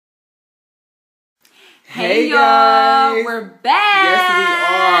Hey y'all, we're back.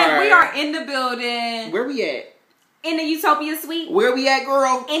 Yes, we are. We are in the building. Where we at? In the Utopia suite. Where we at,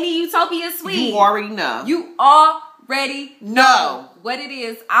 girl? In the Utopia suite. You already know. You already know what it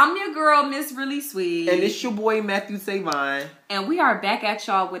is. I'm your girl, Miss Really Sweet. And it's your boy, Matthew Tayvonne. And we are back at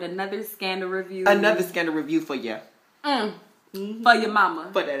y'all with another scandal review. Another scandal review for you. For your mama.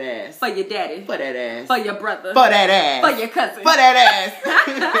 For that ass. For your daddy. For that ass. For your brother. For that ass. For your cousin. For that ass.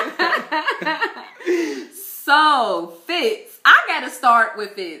 So, Fitz. I gotta start with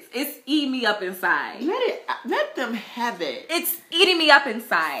Fitz. It's eating me up inside. Let them have it. It's eating me up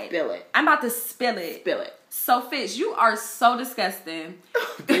inside. Spill it. I'm about to spill it. Spill it. So, Fitz, you are so disgusting.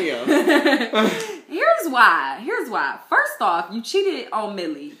 Damn. Here's why. First off, you cheated on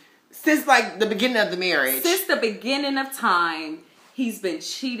Millie. Since like the beginning of the marriage. Since the beginning of time, he's been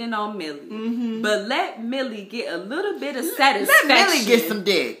cheating on Millie. But let Millie get a little bit of satisfaction. Let Millie get some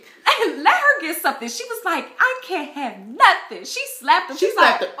dick. And let her get something. She was like, I can't have nothing. She slapped him. She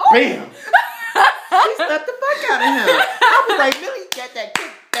slapped him. Bam. She slapped the fuck out of him. I was like, Millie got that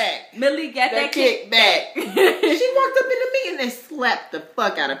kick back. Millie got that kick back. She walked up into me and then slapped the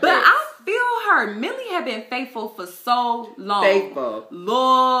fuck out of her. But I feel her. Millie had been faithful for so long. Faithful.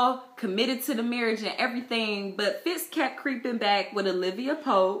 Loyal, committed to the marriage and everything. But Fitz kept creeping back with Olivia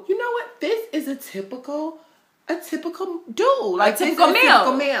Pope. You know what? Fitz is a typical dude. Like, a typical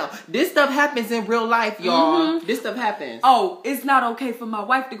male. This stuff happens in real life, y'all. This stuff happens. Oh, it's not okay for my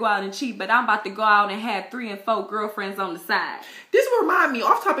wife to go out and cheat, but I'm about to go out and have 3 and 4 girlfriends on the side. This will remind me,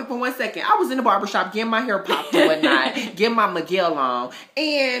 off topic for 1 second. I was in the barbershop getting my hair popped and whatnot, getting my Miguel on.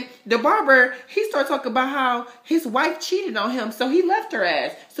 And the barber, he started talking about how his wife cheated on him, so he left her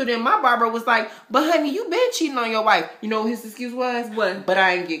ass. So then my barber was like, but honey, you been cheating on your wife. You know what his excuse was? What? But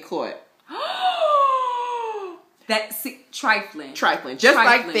I ain't get caught. That's trifling. Just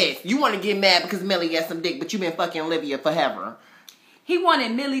like this. You want to get mad because Millie got some dick, but you been fucking Olivia forever. He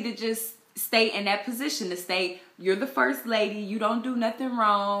wanted Millie to just stay in that position, to stay, you're the first lady, you don't do nothing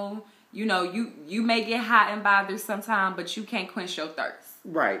wrong. You know, you may get hot and bothered sometime, but you can't quench your thirst.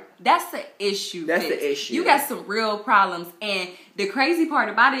 Right. That's the issue. That's the issue. You got some real problems. And the crazy part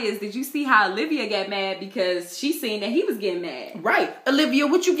about it is, did you see how Olivia got mad because she seen that he was getting mad? Right. Olivia,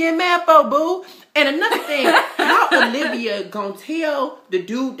 what you getting mad for, boo? And another thing, how Olivia gonna tell the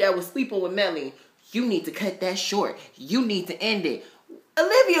dude that was sleeping with Melly, you need to cut that short. You need to end it.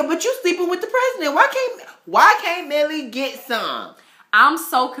 Olivia, but you sleeping with the president. Why can't Melly get some? I'm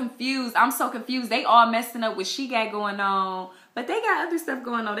so confused. They all messing up what she got going on. But they got other stuff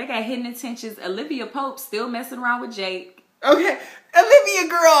going on. They got hidden intentions. Olivia Pope still messing around with Jake. Okay. Olivia,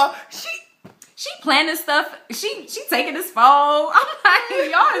 girl, she planning stuff. She taking his phone. I'm like,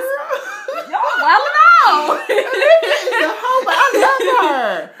 y'all wilding out. Olivia is a hoe, but I love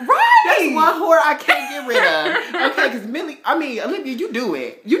her. Right. That's one whore I can't get rid of. Okay, because Olivia, you do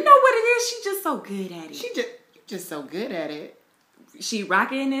it. You know what it is? She just so good at it. You just so good at it. She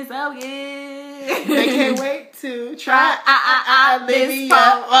rocking this out, yeah. They can't wait to try Olivia. Yes,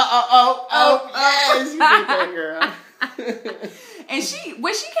 you did that, girl. And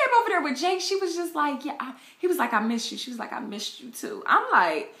when she came over there with Jake, she was just like, yeah. He was like, I miss you. She was like, I missed you too. I'm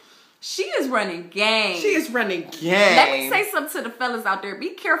like, she is running game. Let me say something to the fellas out there.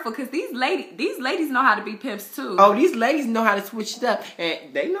 Be careful, because these ladies know how to be pimps too. Oh, these ladies know how to switch it up.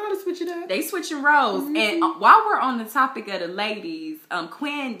 And they know how to switch it up. They switching roles. And while we're on the topic of the ladies,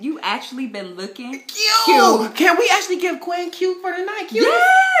 Quinn, you actually been looking cute. Can we actually give Quinn cute for the night? Cute? Yes!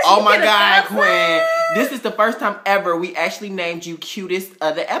 Oh my God, Quinn. This is the first time ever we actually named you cutest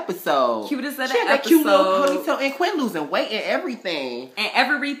of the episode. Cutest of the episode. She had that cute little ponytail. And Quinn losing weight and everything.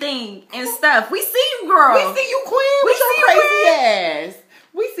 And stuff. We see you, girl. We see you, Quinn, with your crazy ass.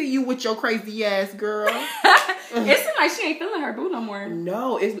 We see you with your crazy ass, girl. It seems like she ain't feeling her boo no more.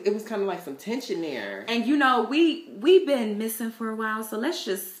 No, it was kind of like some tension there. And you know, we've been missing for a while, so let's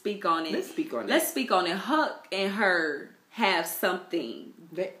just speak on it. Let's speak on it. Huck and her have something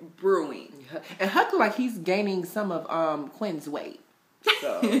brewing. And Huck look like he's gaining some of Quinn's weight.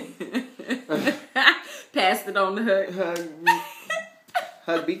 So passed it on to Huck.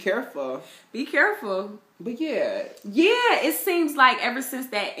 Huck, be careful. Be careful. But yeah, it seems like ever since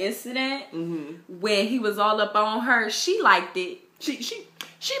that incident when he was all up on her, she liked it. She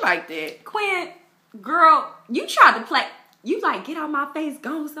liked it. Quinn, girl, you tried to play. You like, get out my face,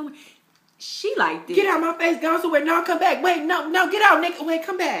 go somewhere. She liked it. Get out my face, go somewhere. No, come back. Wait, no, get out, nigga. Wait,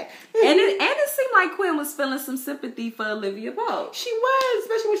 come back. And it seemed like Quinn was feeling some sympathy for Olivia Pope. She was,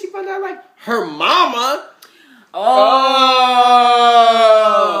 especially when she found out like her mama. Oh,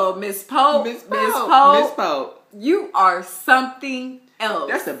 Miss Pope. Miss Pope. You are something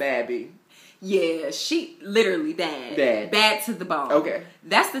else. That's a baddie. Yeah, she literally bad. Bad to the bone. Okay.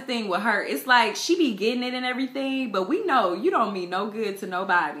 That's the thing with her. It's like she be getting it and everything, but we know you don't mean no good to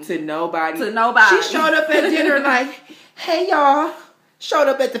nobody. To nobody. She showed up at dinner like, hey y'all. Showed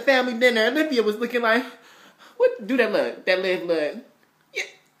up at the family dinner. Olivia was looking like, what? Do that look. That live look.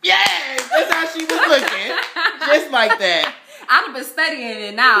 Yes! That's how she was looking. Just like that. I've been studying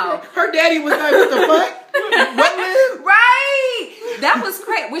it now. Her daddy was like, what the fuck? What live? Right! That was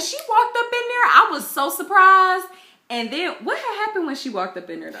crazy. When she walked up in there, I was so surprised. And then, what had happened when she walked up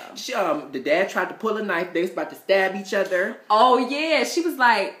in there, though? She, the dad tried to pull a knife. They was about to stab each other. Oh, yeah. She was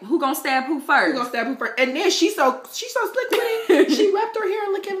like, who gonna stab who first? Who gonna stab who first? And then she's so slick with it. She wrapped her hair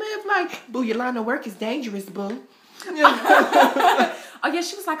and look and live like, boo, your line of work is dangerous, boo. Oh, yeah,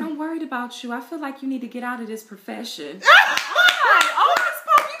 she was like, I'm worried about you. I feel like you need to get out of this profession. I'm like, oh, Miss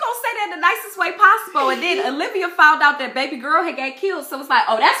Pope, you gonna say that in the nicest way possible. And then Olivia found out that baby girl had got killed. So it's like,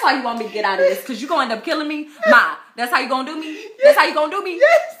 oh, that's why you want me to get out of this. Because you gonna end up killing me? Ma, that's how you gonna do me? That's how you gonna do me?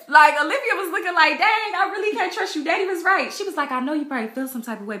 Yes. Like, Olivia was looking like, dang, I really can't trust you. Daddy was right. She was like, I know you probably feel some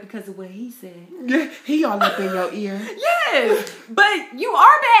type of way because of what he said. Yeah, he all up in your ear. Yes, but you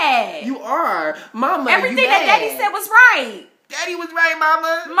are bad. You are. Mama, everything you that bad. Daddy said was right. Daddy was right,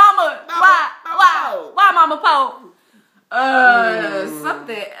 Mama. Mama, Mama why, Mama Pope?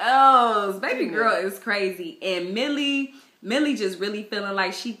 Something else. Baby girl is crazy. And Millie just really feeling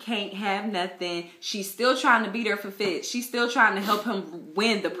like she can't have nothing. She's still trying to be there for Fitz. She's still trying to help him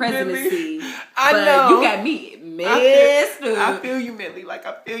win the presidency. I but know. You got me mister. I feel you, Millie. Like,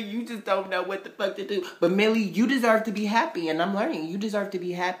 I feel you just don't know what the fuck to do. But, Millie, you deserve to be happy. And I'm learning. You deserve to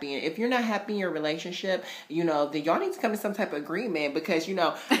be happy. And if you're not happy in your relationship, then y'all need to come to some type of agreement. Because,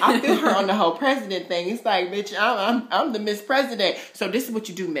 I feel her on the whole president thing. It's like, bitch, I'm the Miss President. So this is what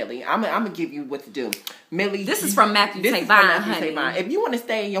you do, Millie. I'm going to give you what to do. Millie. This is from Matthew Tayvonne, honey. If you want to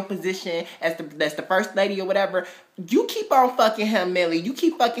stay in your position as the first lady or whatever, you keep on fucking him, Millie. You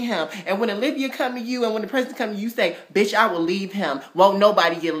keep fucking him. And when Olivia come to you and when the president come to you, say, bitch, I will leave him. Won't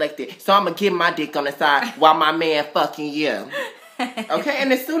nobody get elected. So I'm going to give my dick on the side while my man fucking you. Okay?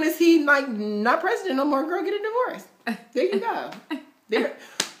 And as soon as he not president no more, girl, get a divorce. There you go. There.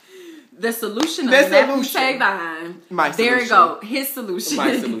 The solution of Matthew Tayvonne. My solution. There you go. His solution.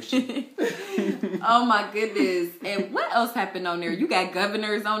 My solution. Oh my goodness. And what else happened on there? You got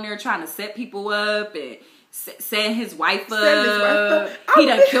governors on there trying to set people up and setting his wife up. He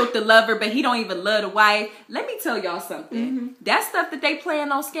done killed the lover, but he don't even love the wife. Let me tell y'all something. Mm-hmm. That stuff that they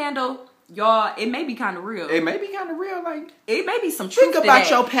playing on Scandal, y'all, it may be kind of real. It may be kind of real. Like, it may be some truth. Think about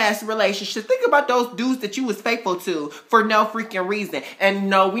your past relationships. Think about those dudes that you was faithful to for no freaking reason. And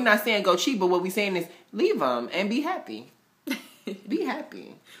no, we not saying go cheat, but what we saying is leave them and be happy. Be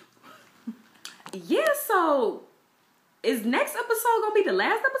happy. Yeah, so is next episode gonna be the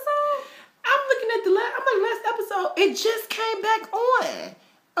last episode? I'm looking at the last episode. It just came back on.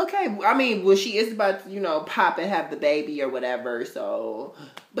 Okay, I mean, well, she is about to, pop and have the baby or whatever, so.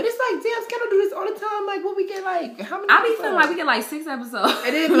 But it's like, damn, Scandal do this all the time. Like, what we get, like, how many I be feeling like we get, like, 6 episodes.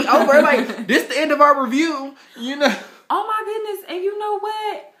 And then be over, like, this the end of our review, Oh, my goodness, and you know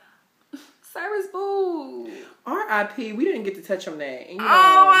what? Cyrus Boo. R.I.P. We didn't get to touch on that. And, oh,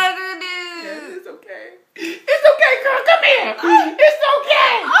 my goodness. Yeah, it's okay. It's okay, girl. Come here. It's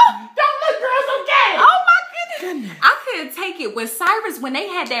okay. Oh. Don't look, girl. It's okay. Oh, my goodness. I couldn't take it. When they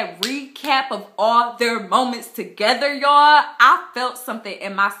had that recap of all their moments together, y'all, I felt something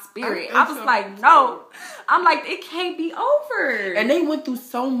in my spirit. I was like, no. I'm like, it can't be over. And they went through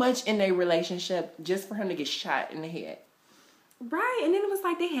so much in their relationship just for him to get shot in the head. Right, and then it was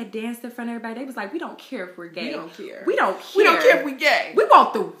like they had danced in front of everybody. They was like, we don't care if we're gay. We don't care. We don't care. We don't care if we're gay. We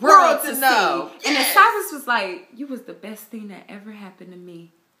want the world to know. Yes. And then Cyrus was like, you was the best thing that ever happened to me.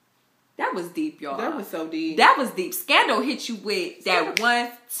 That was deep, y'all. That was so deep. That was deep. Scandal hit you with that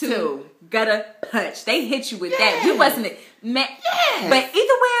 1, 2, gutter punch. They hit you with that. You wasn't it. Yes. But either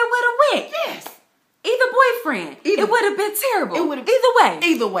way it would have went. Yes. Either boyfriend. It would have been terrible. It would have.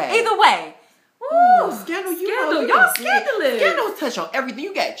 Either way. Either way. Ooh, Scandal, y'all scandalous. Scandals touch on everything.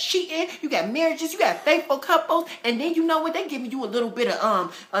 You got cheating, you got marriages, you got faithful couples, and then you know what? They giving you a little bit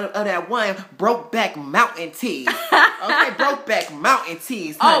of that one Brokeback Mountain tease. Okay, Brokeback Mountain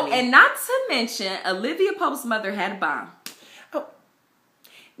tease, honey. Oh, and not to mention, Olivia Pope's mother had a bomb. Oh,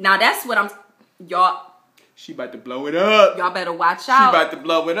 now that's what y'all. She about to blow it up. Y'all better watch out. She about to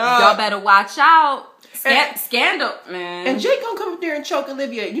blow it up. Y'all better watch out. Scandal, man. And Jake gonna come up there and choke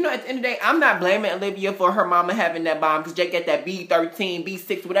Olivia. At the end of the day, I'm not blaming Olivia for her mama having that bomb because Jake got that B13,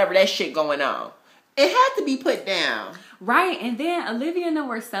 B6, whatever that shit going on. It had to be put down. Right, and then Olivia and them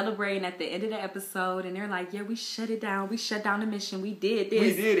were celebrating at the end of the episode, and they're like, yeah, we shut it down. We shut down the mission. We did this.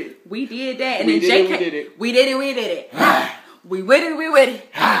 We did it. We did that. And we then did Jay it, we did it. We did it. We did it. We with it. We with it.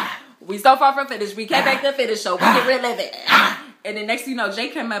 We so far from finish. We came back to finish, so we can relive it. And then next thing you know, Jay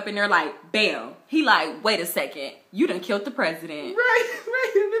came up, and they're like, bam. He like, wait a second. You done killed the president. Right.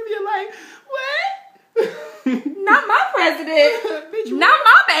 Olivia like, what? Not my president. Bitch, Not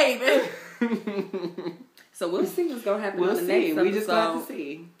my baby. So we'll see what's gonna happen on the next episode. We just have to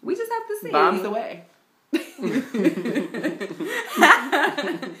see. We just have to see. Bombs away.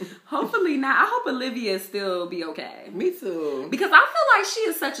 Hopefully not. I hope Olivia still be okay. Me too. Because I feel like she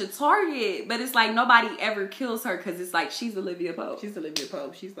is such a target, but it's like nobody ever kills her because it's like she's Olivia Pope. She's Olivia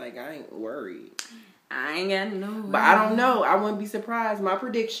Pope. She's like, I ain't worried. I ain't got no. But I don't know. I wouldn't be surprised. My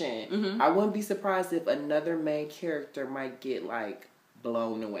prediction. I wouldn't be surprised if another main character might get like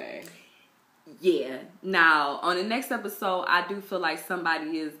blown away. Yeah. Now, on the next episode, I do feel like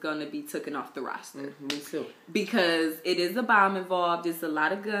somebody is going to be taken off the roster. Me too. Because it is a bomb involved. There's a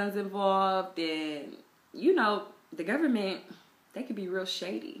lot of guns involved. And, you know, the government, they could be real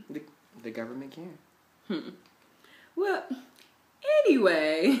shady. The government can. Well,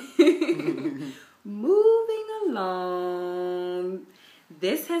 anyway. Moving along.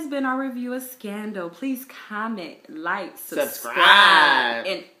 This has been our review of Scandal. Please comment, like, subscribe.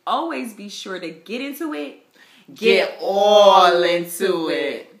 And always be sure to get into it. Get all into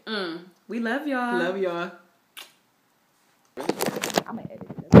it. We love y'all. Love y'all. I'm going to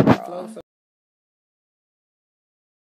edit this.